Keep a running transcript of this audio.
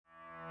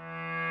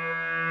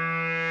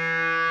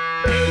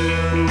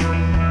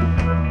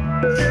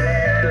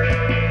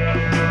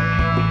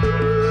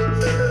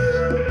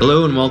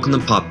Hello and welcome to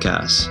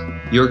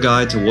Popcast, your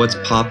guide to what's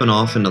popping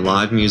off in the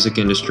live music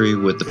industry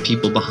with the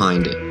people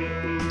behind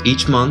it.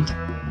 Each month,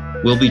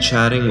 we'll be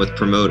chatting with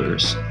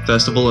promoters,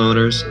 festival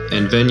owners,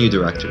 and venue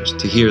directors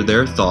to hear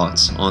their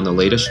thoughts on the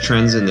latest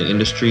trends in the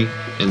industry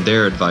and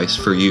their advice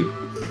for you.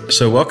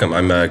 So welcome,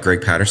 I'm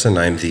Greg Patterson.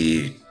 I'm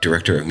the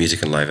Director of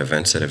Music and Live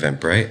Events at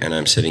Eventbrite, and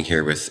I'm sitting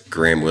here with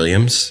Graham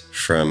Williams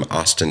from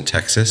Austin,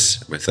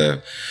 Texas, with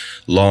a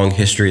long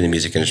history in the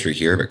music industry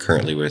here, but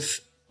currently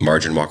with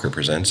Margin Walker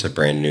Presents, a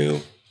brand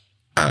new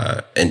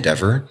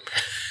endeavor.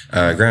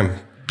 Graham,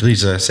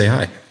 please say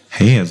hi.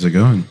 Hey, how's it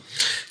going?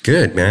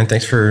 Good, man.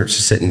 Thanks for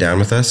sitting down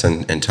with us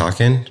and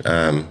talking.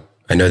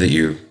 I know that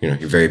you're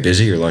very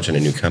busy. You're launching a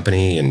new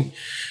company and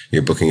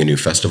you're booking a new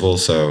festival,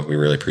 so we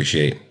really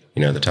appreciate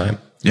the time.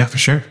 Yeah, for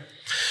sure.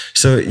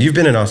 So you've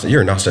been in Austin.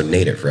 You're an Austin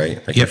native,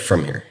 right? Like, You're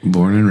from here.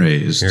 Born and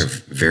raised. You're a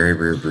very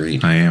rare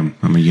breed. I am.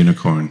 I'm a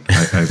unicorn.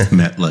 I've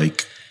met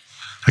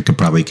I could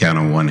probably count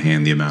on one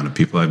hand the amount of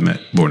people I've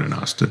met born in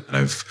Austin.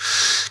 I've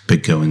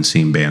been going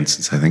seeing bands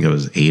since I think I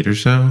was 8 or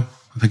so.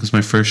 I think it was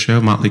my first show,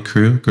 Motley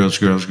Crue, Girls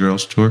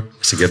tour.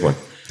 It's a good one.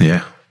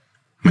 Yeah.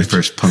 My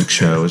first punk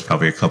show was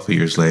probably a couple of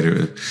years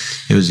later.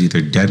 It was either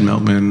Dead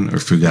Meltman or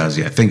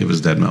Fugazi. I think it was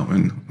Dead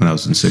Meltman when I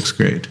was in 6th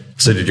grade.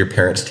 So did your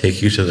parents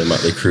take you to the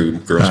Motley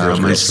Crue Girls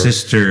My tour?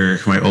 sister,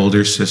 my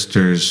older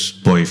sister's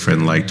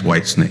boyfriend liked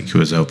Whitesnake, who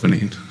was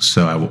opening.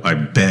 So I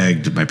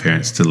begged my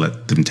parents to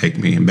let them take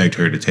me and begged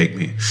her to take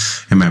me.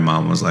 And my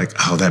mom was like,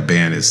 oh, that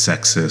band is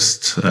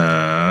sexist.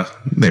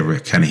 They were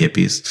kind of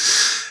hippies.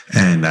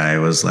 And I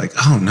was like,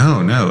 oh,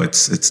 no,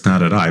 it's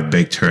not at all. I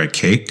baked her a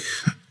cake.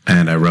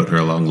 And I wrote her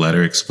a long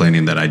letter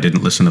explaining that I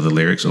didn't listen to the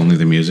lyrics, only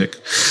the music.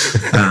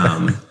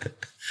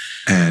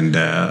 And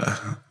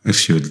if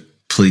she would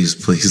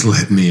please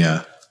let me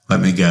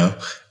go.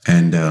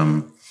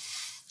 And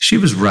she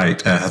was right.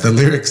 The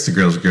lyrics to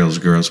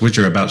Girls, which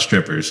are about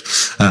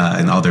strippers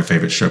and all their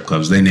favorite strip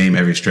clubs. They name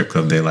every strip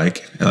club they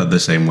like the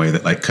same way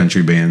that like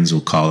country bands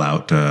will call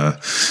out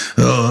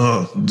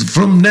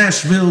from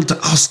Nashville to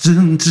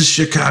Austin to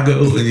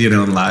Chicago,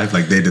 live.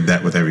 Like they did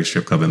that with every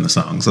strip club in the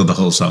song. So the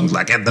whole song's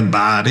like at the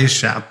body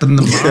shop in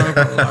the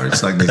Marble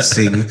Arch. Like they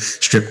sing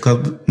strip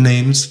club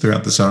names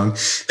throughout the song.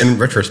 In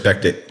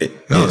retrospect, it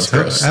is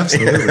gross.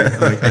 Absolutely.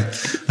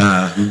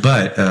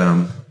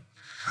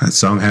 That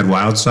song had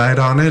Wild Side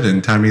on it,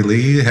 and Tommy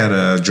Lee had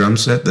a drum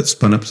set that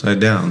spun upside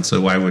down.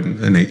 So why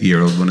wouldn't an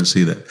 8-year-old want to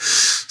see that?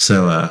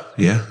 So,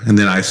 yeah. And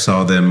then I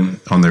saw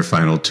them on their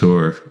final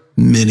tour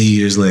many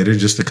years later,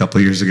 just a couple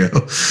years ago.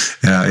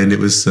 And it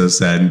was so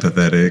sad and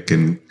pathetic.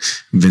 And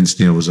Vince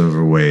Neil was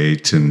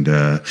overweight and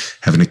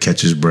having to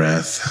catch his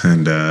breath.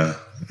 And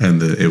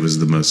it was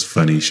the most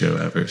funny show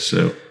ever.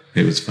 So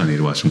it was funny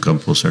to watch them come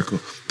full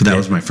circle. But that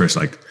was my first,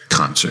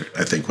 concert.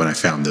 I think when I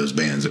found those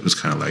bands, it was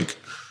kind of like,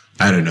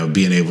 I don't know,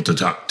 being able to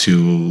talk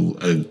to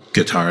a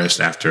guitarist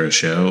after a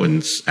show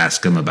and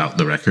ask him about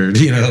the record,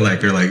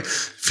 or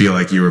feel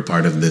like you were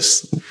part of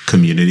this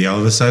community all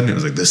of a sudden. It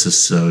was like, this is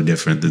so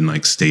different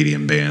than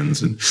stadium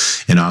bands. And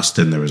in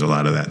Austin, there was a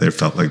lot of that. There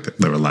felt like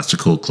there were lots of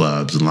cool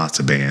clubs and lots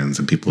of bands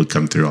and people would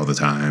come through all the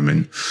time.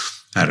 And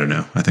I don't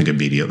know. I think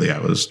immediately I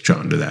was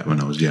drawn to that when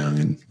I was young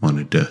and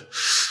wanted to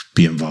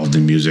be involved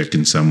in music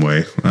in some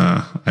way.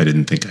 I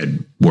didn't think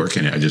I'd work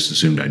in it. I just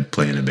assumed I'd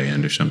play in a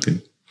band or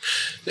something.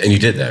 And you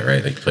did that,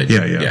 right? Like you played.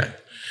 Yeah.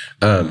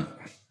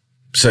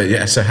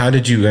 So how do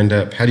you end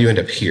up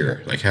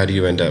here? Like, how do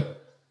you end up,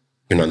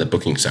 on the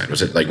booking side?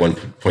 Was it like one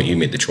point you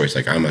made the choice,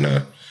 like I'm going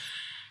to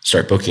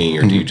start booking,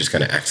 or do you just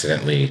kind of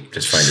accidentally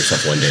just find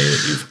yourself one day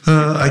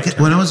that you've...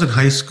 when I was in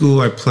high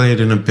school, I played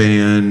in a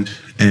band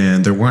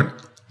and there weren't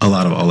a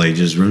lot of all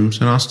ages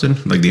rooms in Austin.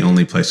 Like the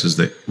only places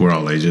that were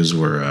all ages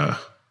were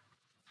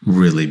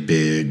really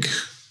big,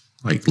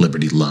 like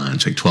Liberty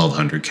Lunch, like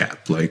 1,200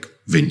 cap, like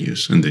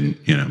venues. And then,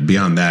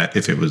 beyond that,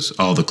 if it was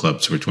all the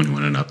clubs were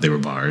 21 and up, they were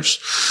bars.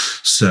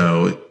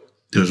 So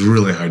it was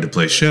really hard to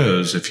play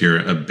shows if you're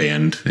a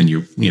band and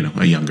you're,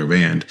 a younger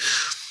band.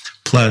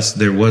 Plus,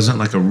 there wasn't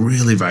like a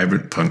really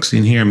vibrant punk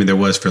scene here. I mean, there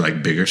was for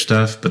like bigger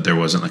stuff, but there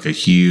wasn't like a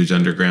huge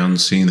underground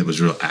scene that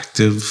was real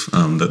active.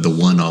 The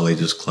one all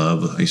ages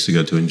club I used to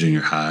go to in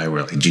junior high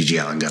where like Gigi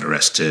Allen got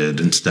arrested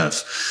and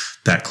stuff.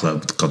 That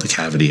club called The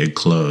Cavity had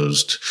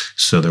closed.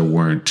 So there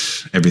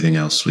weren't everything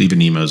else.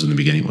 Even emos in the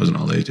beginning wasn't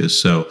all ages.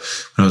 So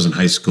when I was in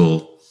high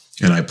school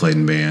and I played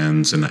in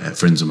bands and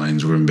friends of mine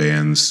were in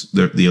bands,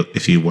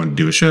 if you wanted to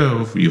do a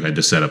show, you had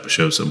to set up a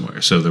show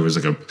somewhere. So there was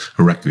like a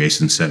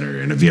recreation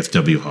center and a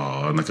VFW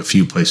hall and like a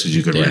few places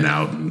you could rent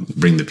out and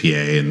bring the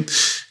PA and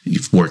you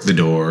work the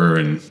door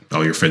and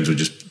all your friends would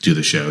just do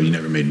the show. You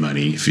never made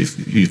money.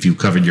 If you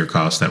covered your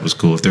costs, that was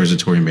cool. If there was a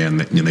touring band,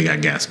 they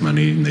got gas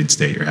money and they'd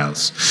stay at your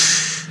house.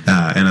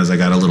 And as I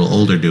got a little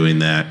older doing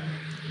that,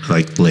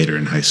 like later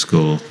in high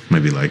school,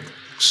 maybe like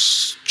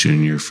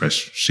senior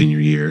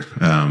year,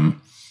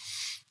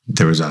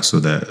 there was also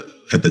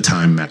at the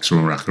time,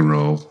 Maximum Rock and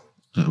Roll,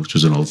 which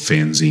was an old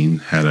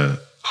fanzine, had a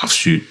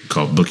offshoot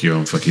called Book Your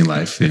Own Fucking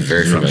Life.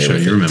 Very familiar. I'm sure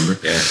with you it. remember.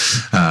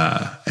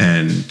 Yeah.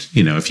 And,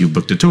 you know, if you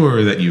booked a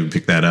tour, that you would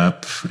pick that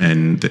up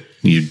and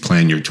you'd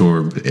plan your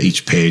tour.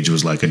 Each page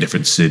was like a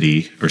different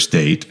city or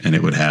state, and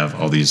it would have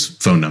all these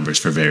phone numbers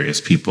for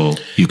various people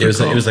you could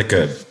call. It was like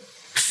a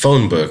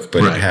phone book,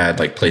 but Right. it had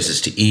like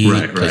places to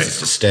eat, places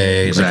to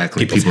stay,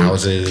 exactly. like people's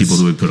houses. People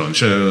who would put on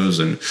shows,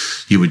 and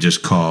you would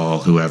just call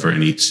whoever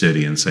in each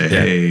city and say,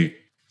 hey,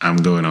 I'm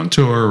going on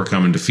tour. We're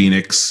coming to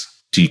Phoenix.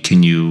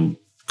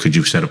 Could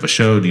you set up a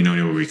show? Do you know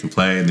anywhere we can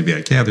play? And they'd be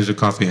like, yeah, there's a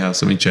coffee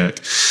house. Let me check.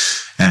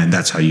 And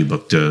that's how you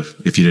booked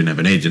if you didn't have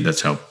an agent,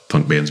 that's how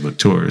punk bands book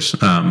tours.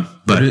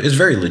 But it's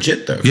very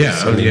legit though. Yeah.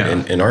 So,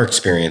 in our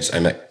experience, I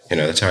met,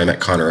 that's how I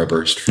met Connor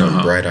Oberst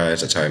from Bright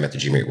Eyes. That's how I met the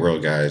G-Mate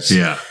World guys.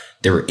 Yeah.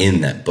 They were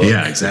in that book.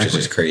 Yeah, exactly. Which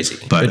is just crazy.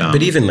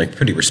 But even like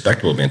pretty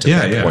respectable bands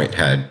at that point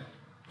had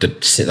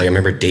I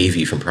remember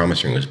Davey from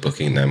Promise Ring was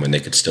booking them when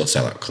they could still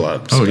sell out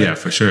clubs. Oh, yeah,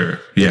 for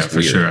sure. Yeah,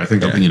 for sure. I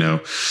think,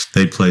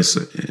 they'd place,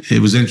 it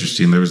was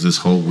interesting. There was this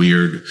whole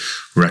weird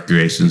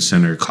recreation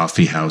center,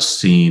 coffee house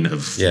scene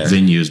of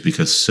venues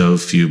because so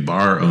few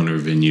bar owner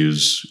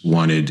venues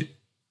wanted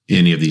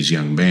any of these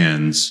young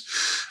bands.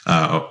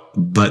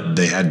 But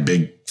they had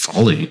big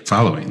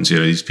followings.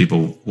 These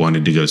people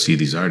wanted to go see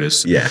these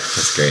artists. Yeah,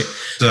 that's great.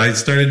 So I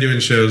started doing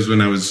shows when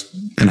I was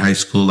in high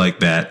school like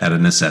that out of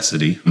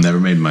necessity. Never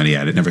made money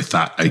at it. Never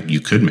thought you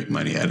could make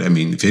money at it. I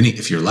mean,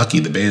 if you're lucky,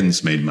 the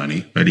bands made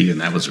money, but even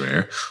that was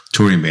rare.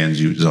 Touring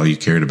bands, all you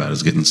cared about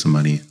is getting some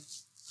money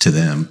to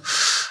them.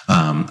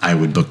 I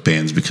would book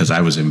bands because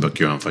I was in Book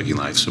Your Own Fucking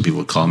Life. So people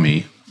would call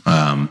me.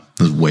 It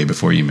was way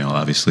before email,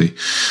 obviously.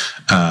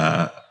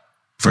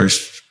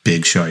 First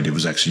big show I did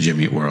was actually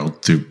Jimmy Eat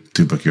World through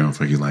Book Your Own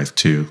Fucking Life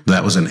too.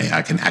 That was an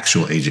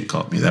actual agent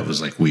called me. That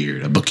was like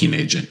weird. A booking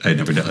agent. I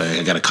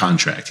got a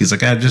contract. He's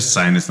like, just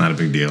sign. It's not a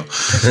big deal.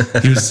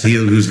 He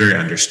was very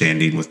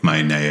understanding with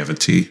my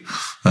naivety.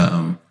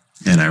 And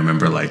I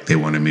remember like they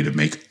wanted me to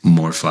make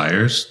more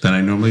flyers than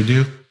I normally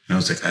do. And I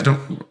was like,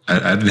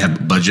 I didn't have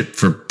a budget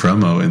for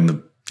promo in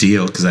the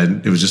deal because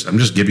I'm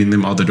just giving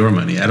them all the door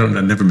money. I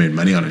never made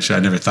money on a show. I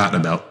never thought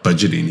about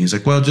budgeting. He's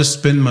like, well, just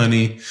spend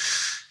money.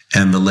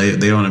 And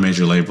they own a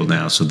major label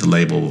now, so the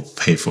label will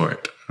pay for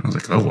it. I was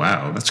like, oh,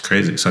 wow, that's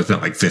crazy. So I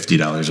spent like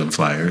 $50 on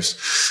flyers.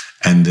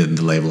 And then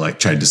the label like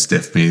tried to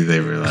stiff me.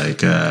 They were like,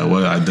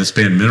 this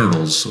band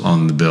Minerals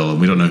on the bill, and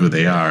we don't know who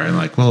they are. And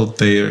like, well,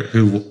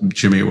 who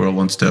Jimmy Eat World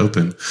wants to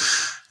open.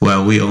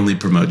 Well, we only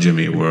promote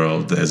Jimmy Eat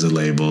World as a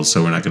label,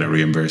 so we're not going to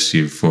reimburse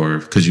you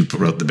because you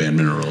wrote the band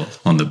Mineral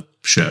on the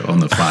show, on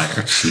the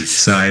flyer.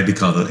 So I had to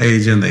call the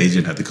agent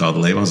had to call the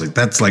label. I was like,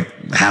 that's like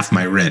half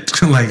my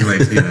rent. like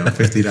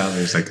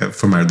 $50 like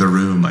for the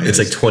room. It's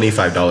like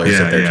 $25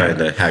 that they're trying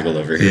to haggle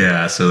over here.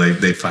 Yeah, so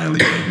they finally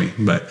paid me.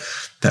 But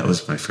that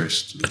was my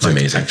first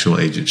amazing. Actual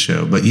agent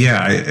show. But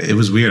yeah, it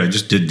was weird. I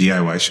just did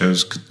DIY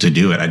shows to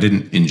do it. I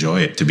didn't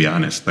enjoy it, to be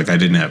honest. Like I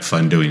didn't have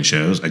fun doing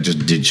shows. I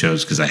just did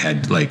shows because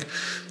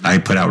I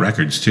put out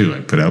records too.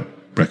 I put out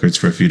records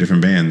for a few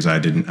different bands. I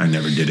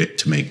never did it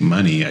to make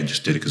money. I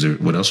just did it because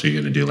what else are you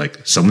going to do?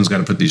 Like someone's got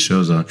to put these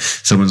shows on.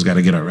 Someone's got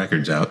to get our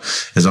records out.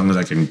 As long as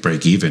I can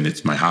break even,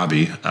 it's my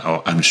hobby.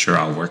 I'm sure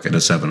I'll work at a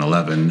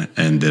 7-Eleven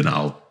and then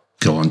I'll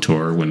go on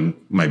tour when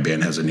my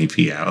band has an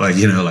EP out.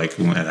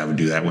 And I would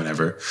do that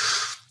whenever.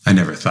 I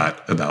never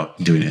thought about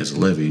doing it as a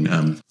living.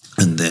 And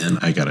then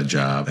I got a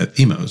job at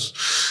Emos.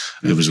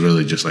 It was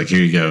really just like,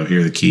 here you go. Here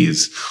are the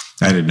keys.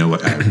 I didn't know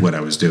what I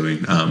was doing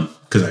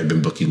because I'd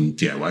been booking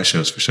DIY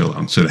shows for so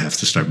long. So to have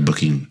to start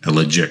booking a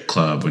legit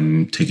club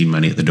and taking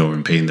money at the door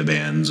and paying the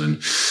bands.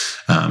 And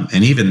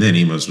even then,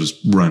 Emos was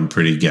run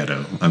pretty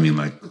ghetto. I mean,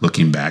 like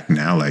looking back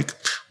now, like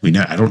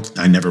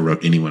I never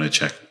wrote anyone a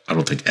check. I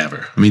don't think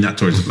ever. I mean, not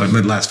towards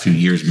the last few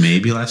years,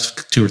 maybe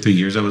last 2 or 3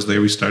 years I was there,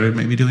 we started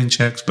maybe doing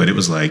checks, but it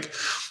was like,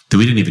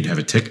 we didn't even have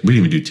a ticket. We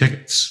didn't even do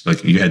tickets.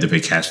 Like you had to pay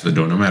cash at the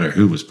door, no matter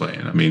who was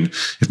playing. I mean,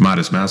 if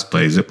Modest Mouse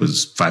plays, it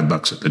was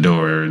 $5 at the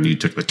door, and you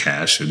took the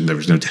cash, and there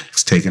was no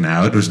tax taken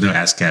out. There was no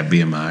ASCAP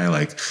BMI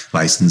like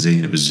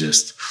licensing. It was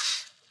just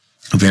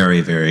a very,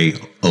 very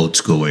old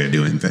school way of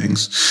doing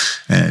things.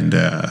 And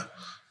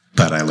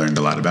but I learned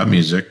a lot about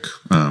music.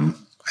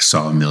 I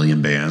saw a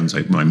million bands.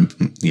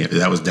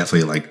 That was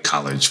definitely like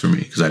college for me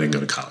because I didn't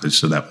go to college,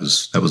 so that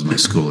was my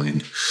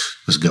schooling.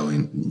 Was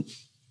going.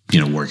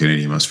 Working at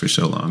Emos for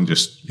so long,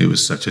 it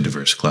was such a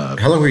diverse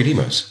club. How long were you at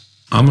Emos?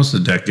 Almost a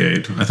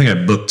decade. I think I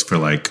booked for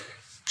like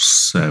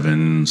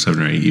 7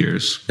 or 8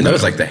 years. And that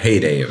was like the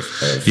heyday of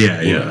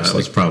Emos. That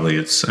was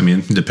probably,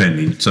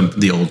 depending.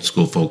 The old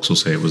school folks will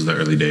say it was the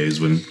early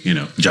days when,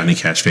 Johnny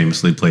Cash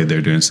famously played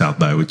there during South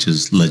by, which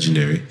is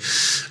legendary.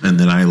 And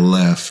then I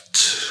left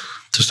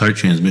to start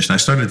Transmission. I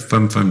started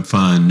Fun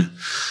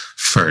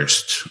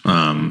first.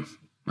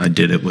 I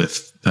did it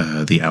with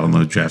the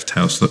Alamo Draft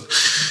House.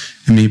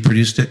 And me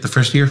produced it the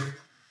first year.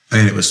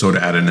 And it was sort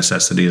of out of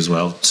necessity as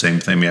well. Same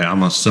thing. Yeah,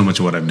 almost so much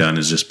of what I've done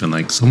has just been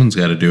like, someone's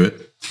got to do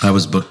it. I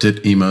was booked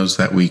at Emo's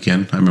that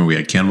weekend. I remember we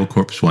had Cannibal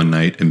Corpse one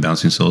night and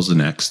Bouncing Souls the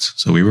next.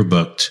 So we were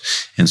booked,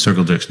 and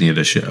Circle Jerks needed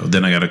a show.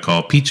 Then I got a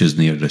call, Peaches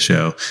needed a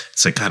show.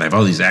 It's like, God, I have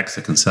all these acts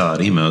that can sell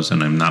at Emo's,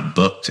 and I'm not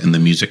booked in the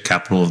music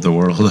capital of the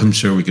world. I'm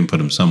sure we can put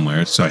them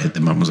somewhere. So I hit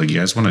them up and was like, you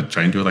guys want to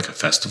try and do like a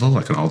festival,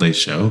 like an all-day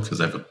show?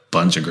 Because I have a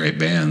bunch of great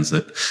bands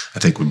that I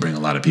think would bring a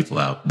lot of people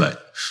out. But,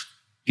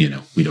 we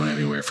don't have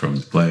anywhere for them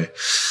to play.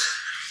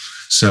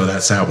 So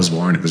that's how it was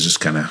born. It was just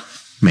kind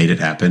of made it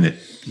happen. It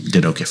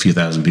did okay. A few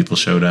thousand people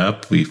showed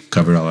up. We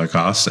covered all our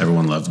costs.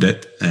 Everyone loved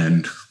it.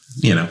 And,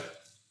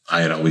 I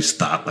had always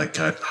thought like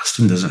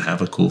Austin doesn't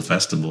have a cool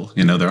festival.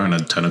 There aren't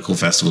a ton of cool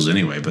festivals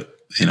anyway, but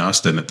in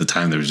Austin at the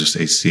time there was just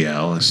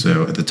ACL.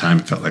 So at the time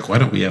it felt like, why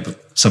don't we have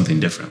something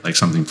different, like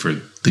something for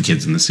the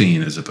kids in the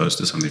scene as opposed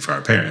to something for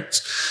our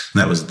parents?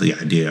 And that was the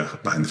idea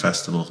behind the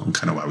festival and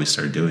kind of why we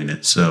started doing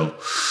it. So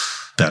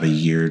about a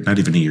year, not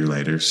even a year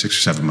later, 6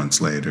 or 7 months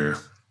later,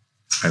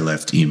 I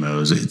left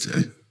Emo's.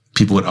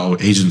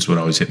 Agents would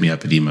always hit me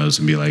up at Emo's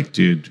and be like,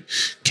 dude,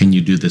 can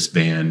you do this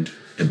band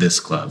at this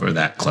club or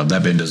that club?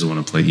 That band doesn't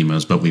want to play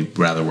Emo's, but we'd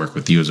rather work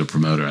with you as a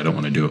promoter. I don't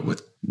want to do it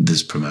with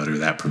this promoter,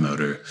 that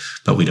promoter,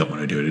 but we don't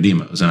want to do it at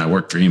Emo's. And I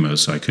worked for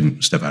Emo's, so I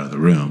couldn't step out of the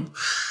room.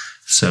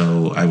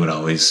 So I would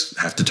always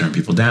have to turn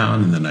people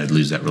down, and then I'd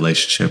lose that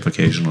relationship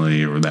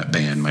occasionally, or that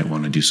band might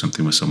want to do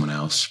something with someone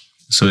else.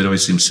 So it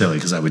always seemed silly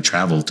because I would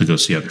travel to go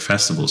see other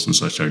festivals. And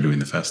so I started doing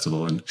the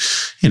festival. And,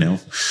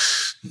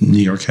 New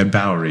York had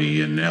Bowery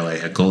and LA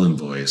had Golden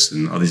Voice,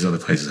 and all these other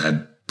places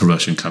had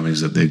promotion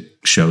companies that did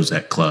shows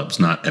at clubs,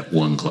 not at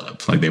one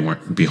club. Like they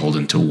weren't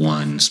beholden to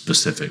one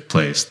specific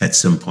place. At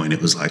some point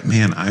it was like,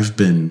 man,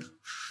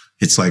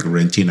 it's like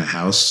renting a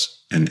house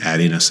and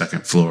adding a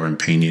second floor and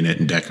painting it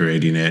and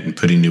decorating it and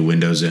putting new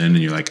windows in. And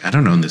you're like, I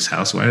don't own this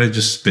house. Why did I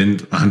just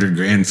spend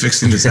 $100,000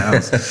 fixing this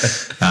house?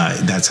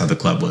 That's how the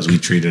club was. We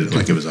treated it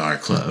like it was our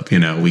club.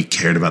 We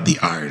cared about the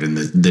art and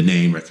the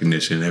name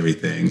recognition and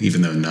everything,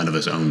 even though none of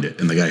us owned it.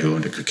 And the guy who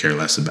owned it could care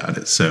less about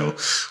it. So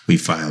we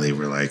finally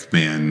were like,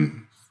 man,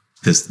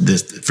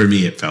 this for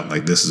me, it felt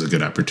like this is a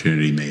good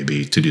opportunity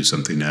maybe to do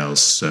something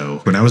else. So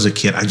when I was a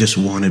kid, I just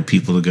wanted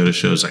people to go to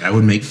shows. Like I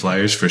would make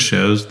flyers for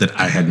shows that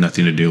I had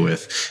nothing to do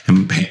with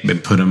and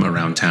put them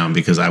around town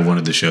because I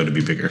wanted the show to be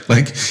bigger.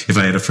 Like if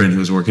I had a friend who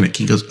was working at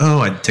Kinko's,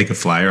 I'd take a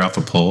flyer off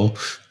a pole,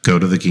 go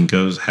to the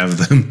Kinko's,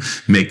 have them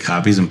make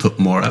copies and put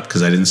more up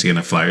because I didn't see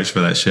enough flyers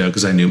for that show.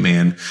 Because I knew,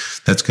 man,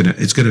 it's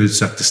gonna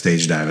suck the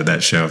stage dive at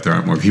that show if there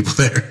aren't more people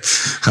there.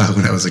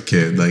 When I was a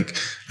kid, like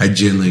I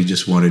genuinely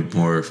just wanted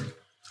more.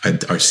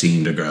 Our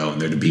scene to grow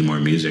and there to be more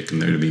music and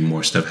there to be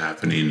more stuff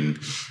happening.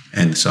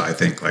 And so I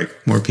think like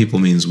more people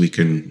means we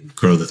can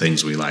grow the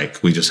things we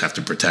like. We just have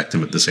to protect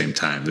them at the same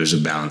time. There's a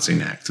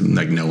balancing act, and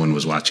like no one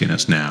was watching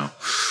us now.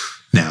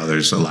 Now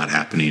there's a lot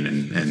happening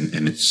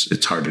and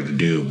it's harder to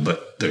do,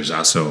 but there's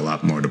also a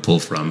lot more to pull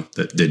from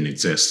that didn't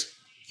exist.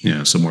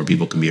 So more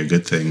people can be a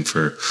good thing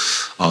for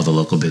all the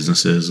local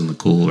businesses and the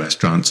cool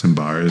restaurants and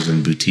bars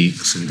and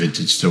boutiques and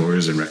vintage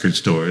stores and record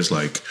stores.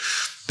 Like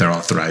they're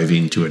all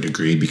thriving to a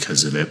degree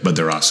because of it, but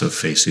they're also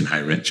facing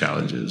high rent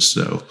challenges.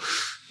 So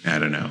I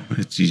don't know.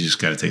 You just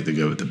got to take the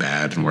good with the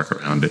bad and work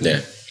around it.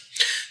 Yeah.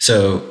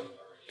 So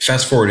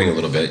fast forwarding a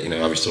little bit,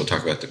 obviously we'll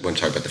want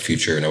to talk about the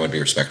future, and I want to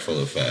be respectful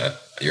of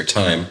your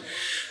time.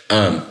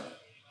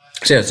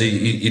 So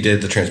you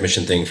did the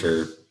transmission thing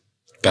for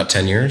about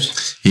 10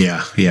 years?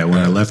 Yeah. When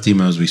I left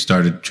Emo's, we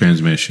started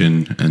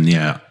transmission, and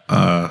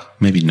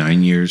maybe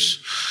 9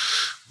 years.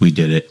 We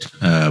did it.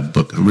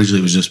 But originally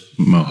it was just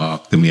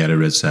Mohawk. Then we added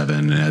Red 7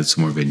 and had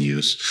some more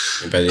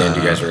venues. And by the end,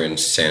 you guys were in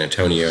San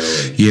Antonio.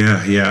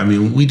 Yeah. I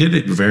mean, we did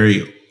it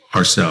very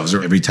ourselves.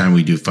 Every time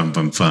we do Fun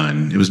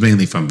Fun, it was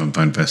mainly Fun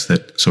Fest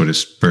that sort of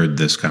spurred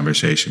this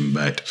conversation.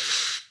 But,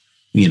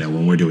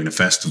 when we're doing a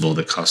festival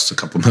that costs a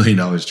couple $1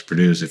 million to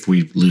produce, if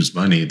we lose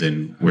money,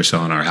 then we're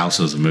selling our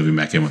houses and moving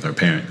back in with our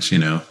parents,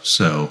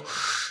 So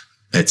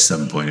at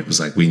some point it was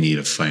like, we need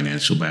a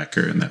financial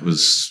backer. And that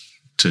was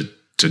to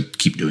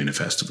keep doing a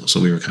festival. So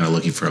we were kind of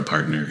looking for a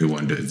partner who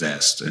wanted to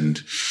invest. And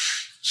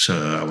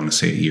so I want to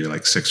say a year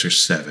like 6 or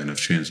 7 of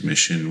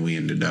transmission, we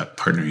ended up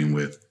partnering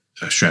with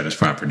Stratus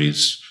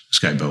Properties, this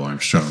guy, Bo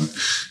Armstrong.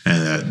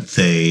 And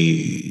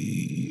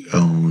they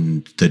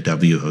owned the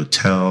W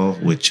Hotel,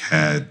 which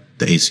had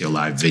the ACL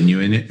Live venue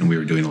in it. And we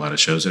were doing a lot of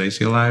shows at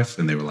ACL Live,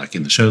 and they were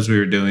liking the shows we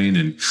were doing.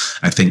 And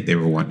I think they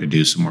were wanting to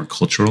do some more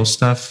cultural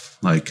stuff,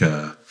 like,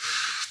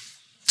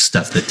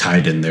 stuff that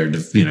tied in there,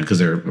 because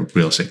they're a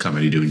real estate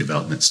company doing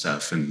development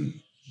stuff. And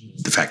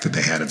the fact that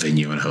they had a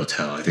venue and a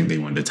hotel, I think they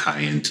wanted to tie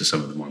into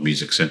some of the more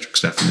music-centric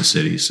stuff in the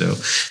city. So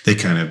they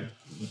kind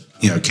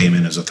of, came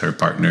in as a third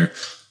partner,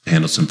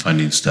 handled some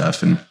funding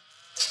stuff, and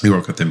we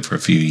worked with them for a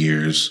few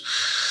years.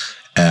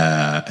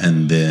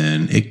 And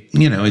then it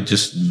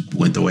just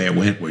went the way it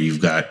went, where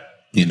you've got,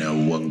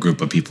 one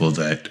group of people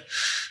that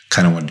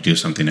kind of wanted to do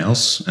something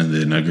else, and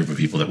then a group of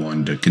people that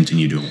wanted to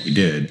continue doing what we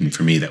did. And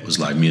for me, that was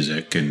live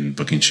music and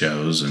booking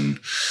shows and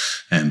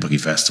booking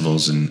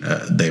festivals. And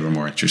they were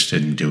more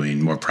interested in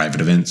doing more private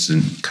events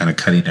and kind of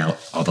cutting out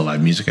all the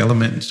live music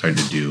element and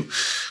starting to do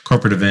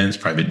corporate events,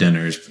 private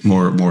dinners,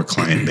 more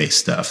client-based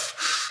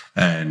stuff.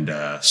 And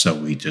so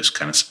we just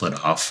kind of split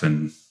off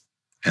and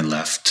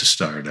left to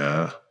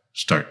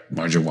start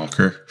Larger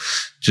Walker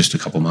just a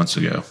couple months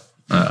ago.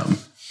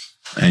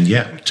 And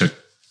yeah, we took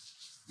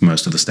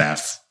most of the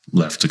staff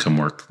left to come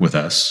work with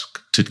us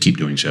to keep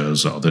doing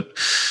shows. All the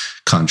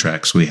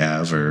contracts we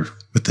have are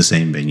with the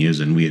same venues,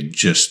 and we had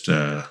just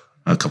a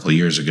couple of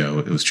years ago,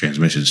 it was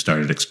Transmission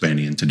started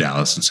expanding into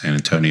Dallas and San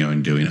Antonio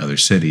and doing other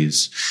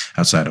cities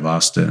outside of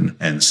Austin.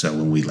 And so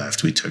when we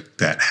left, we took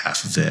that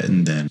half of it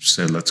and then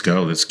said, let's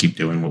go, let's keep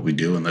doing what we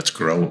do and let's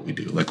grow what we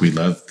do. Like, we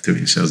love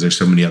doing shows. There's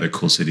so many other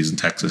cool cities in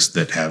Texas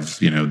that have,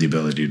 the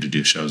ability to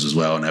do shows as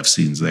well and have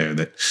scenes there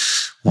that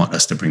want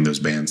us to bring those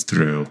bands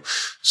through.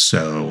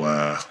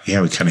 So, we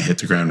kind of hit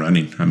the ground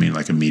running. I mean,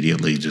 like,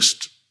 immediately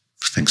just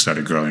things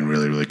started growing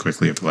really, really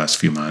quickly over the last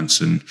few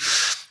months. And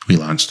we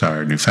launched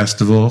our new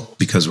festival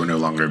because we're no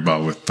longer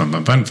involved with Fun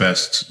Fun Fun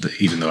Fest.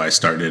 Even though I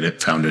started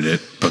it, founded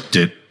it, booked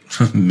it,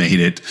 made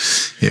it.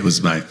 It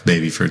was my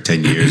baby for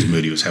 10 years.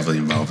 Moody was heavily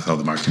involved with all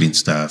the marketing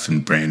stuff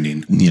and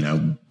branding.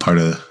 Part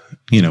of,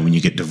 when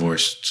you get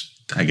divorced,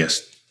 I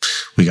guess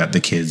we got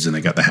the kids and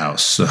they got the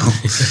house. So,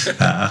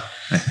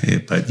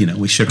 but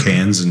we shook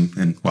hands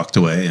and walked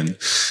away. And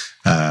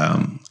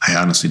I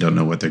honestly don't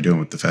know what they're doing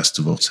with the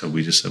festival. So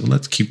we just said, well,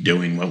 let's keep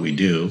doing what we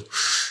do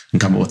and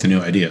come up with a new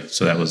idea.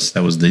 So that was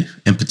the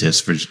impetus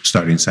for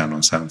starting Sound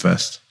on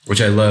Soundfest.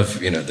 Which I love,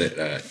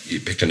 that you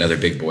picked another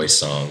Big Boy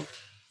song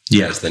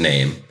as the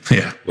name.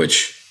 Yeah.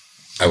 Which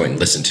I went and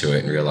listened to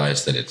it and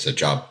realized that it's a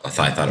job. I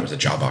thought it was a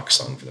Jawbox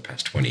song for the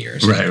past 20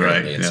 years.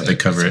 Right. Yeah, they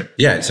cover it.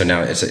 Yeah, and so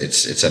now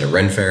it's at a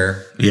Ren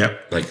Fair.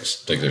 Yep. Like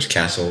there's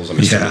castles. I'm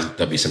assuming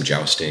there'll be some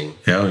jousting.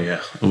 Oh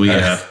yeah.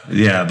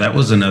 That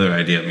was another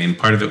idea. I mean,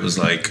 part of it was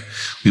like,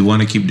 we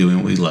want to keep doing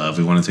what we love.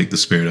 We want to take the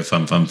spirit of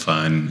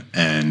fun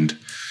and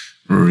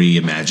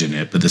reimagine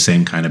it, but the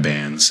same kind of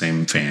band,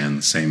 same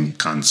fans, same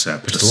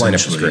concept. Which the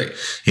lineup was great.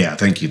 Yeah,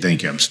 thank you.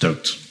 I'm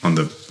stoked on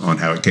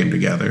how it came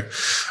together.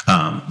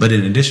 But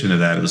in addition to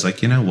that, it was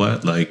like,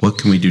 what? Like, what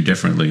can we do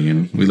differently?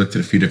 And we looked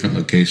at a few different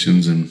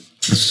locations, and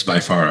this is by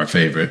far our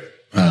favorite.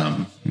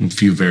 A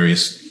few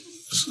various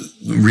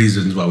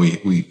reasons why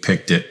we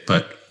picked it,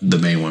 but the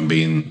main one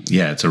being,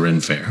 it's a Ren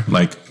Fair.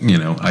 Like,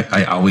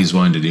 I always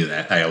wanted to do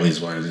that. I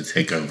always wanted to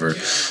take over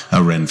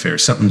a Ren Fair,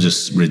 something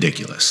just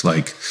ridiculous.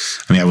 Like,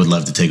 I would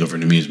love to take over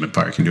an amusement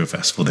park and do a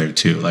festival there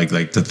too. Like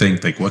to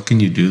think, like, what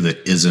can you do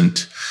that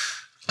isn't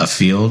a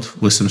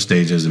field with some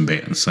stages and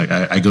bands? Like,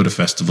 I go to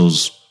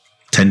festivals,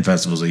 10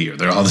 festivals a year.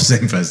 They're all the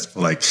same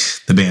festival. Like,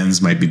 the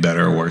bands might be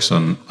better or worse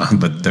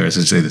but they're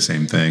essentially the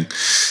same thing.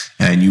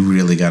 And you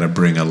really got to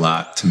bring a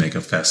lot to make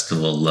a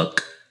festival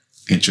look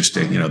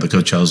interesting. The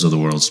Coachellas of the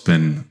world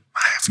spend,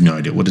 I have no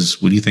idea. What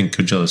do you think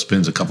Coachella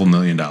spends? $2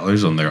 million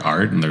on their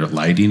art and their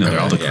lighting and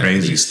all the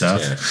crazy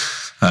stuff.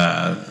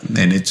 Yeah.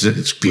 And it's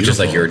beautiful. Which is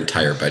like your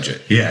entire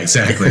budget. Yeah,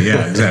 exactly.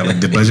 Yeah, exactly.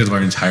 The budget of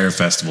our entire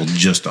festival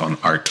just on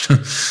art.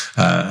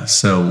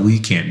 So we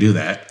can't do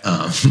that.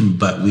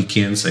 But we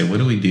can say, what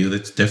do we do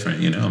that's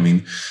different?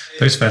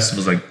 There's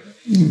festivals like,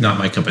 not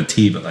my cup of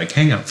tea, but like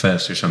Hangout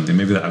Fest or something.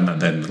 Maybe I'm not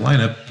that in the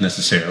lineup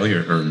necessarily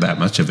or that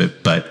much of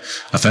it, but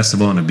a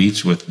festival on a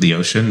beach with the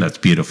ocean, that's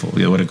beautiful.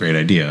 Yeah, what a great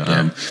idea.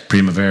 Yeah.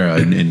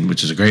 Primavera,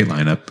 which is a great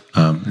lineup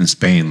in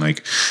Spain,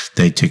 like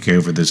they took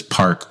over this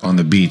park on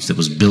the beach that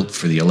was built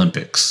for the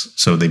Olympics.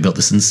 So they built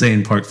this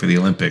insane park for the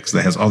Olympics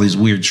that has all these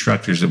weird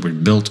structures that were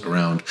built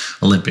around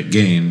Olympic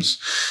Games.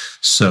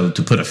 So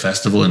to put a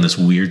festival in this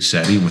weird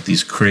setting with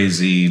these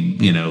crazy,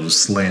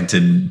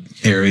 slanted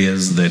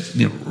areas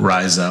that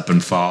rise up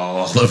and fall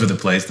all over the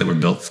place that were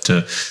built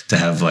to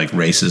have like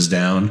races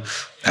down,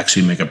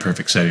 actually make a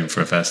perfect setting for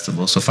a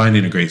festival. So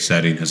finding a great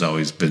setting has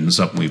always been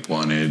something we've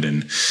wanted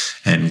and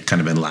kind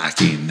of been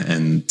lacking.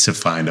 And to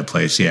find a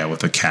place,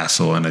 with a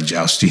castle and a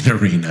jousting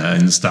arena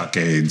and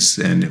stockades,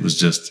 and it was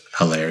just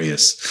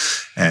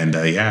hilarious. And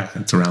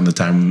it's around the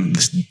time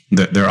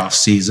they're off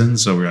season,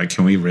 so we're like,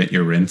 can we rent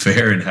your Ren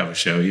Fair and have a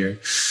show here?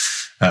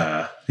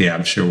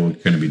 I'm sure we're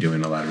going to be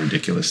doing a lot of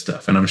ridiculous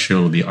stuff, and I'm sure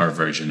it'll be our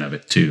version of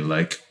it too.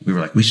 Like, we were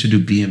like, we should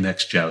do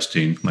BMX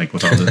jousting, like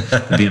with all the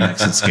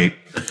BMX and skate,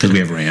 because we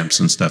have ramps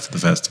and stuff at the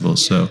festival.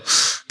 So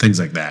things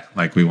like that.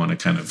 Like, we want to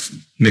kind of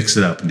mix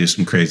it up and do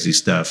some crazy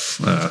stuff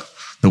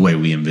the way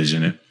we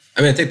envision it.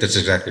 I think that's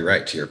exactly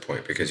right, to your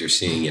point, because you're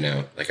seeing,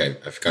 like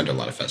I've gone to a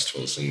lot of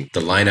festivals, and the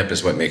lineup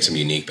is what makes them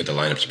unique, but the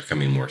lineups are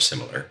becoming more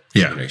similar.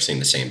 Yeah. You're seeing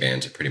the same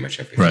bands at pretty much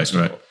every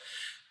festival.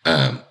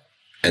 Right.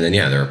 And then,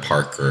 they're a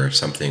park or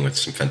something with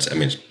some fence.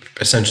 It's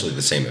essentially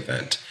the same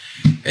event,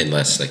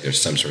 unless like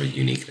there's some sort of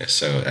uniqueness.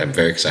 So I'm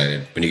very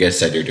excited. When you guys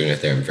said you're doing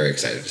it there, I'm very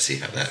excited to see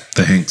how that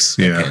Thanks.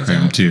 Yeah, I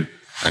am too.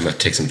 I'm going to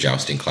take some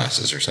jousting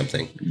classes or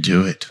something.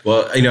 Do it.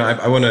 Well,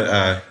 I want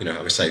to,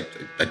 obviously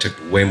I took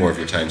way more of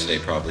your time today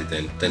probably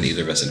than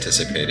either of us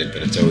anticipated,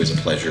 but it's always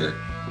a pleasure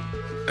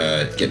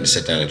getting to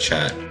sit down and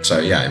chat. So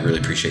yeah, I really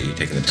appreciate you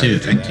taking the time.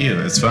 Dude, to do thank that. you.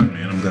 It's fun,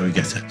 man. I'm glad we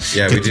get to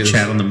we to do.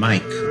 chat on the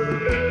mic.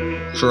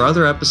 For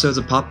other episodes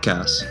of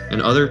Popcast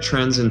and other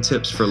trends and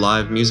tips for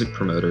live music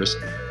promoters,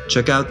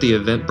 check out the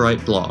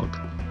Eventbrite blog.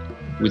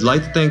 We'd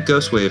like to thank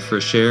Ghostwave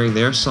for sharing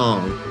their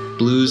song,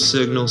 Blues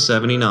Signal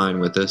 79,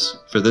 with us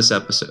for this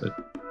episode.